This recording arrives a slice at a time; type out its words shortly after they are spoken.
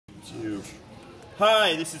do.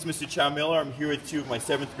 Hi, this is Mr. Chow-Miller. I'm here with two of my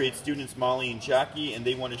 7th grade students, Molly and Jackie, and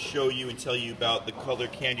they want to show you and tell you about the color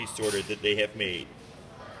candy sorter that they have made.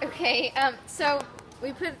 Okay, so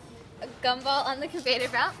we put a gumball on the conveyor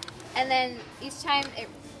belt, and then each time it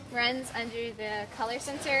runs under the color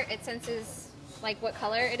sensor, it senses like what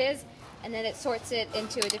color it is, and then it sorts it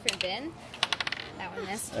into a different bin. That one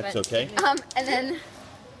missed. That's but, okay. And then,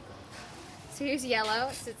 so here's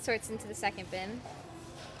yellow, so it sorts into the second bin.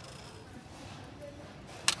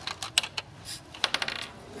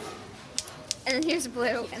 And then here's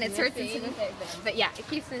blue, and it sorts into the third bin. But yeah, it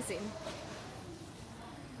keeps missing.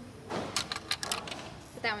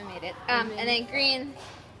 But that one made it. And then green,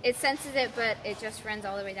 it senses it, but it just runs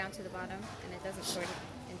all the way down to the bottom, and it doesn't sort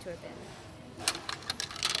it into a bin.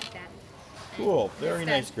 Like that. Cool. Very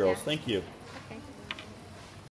nice, girls. Yeah. Thank you.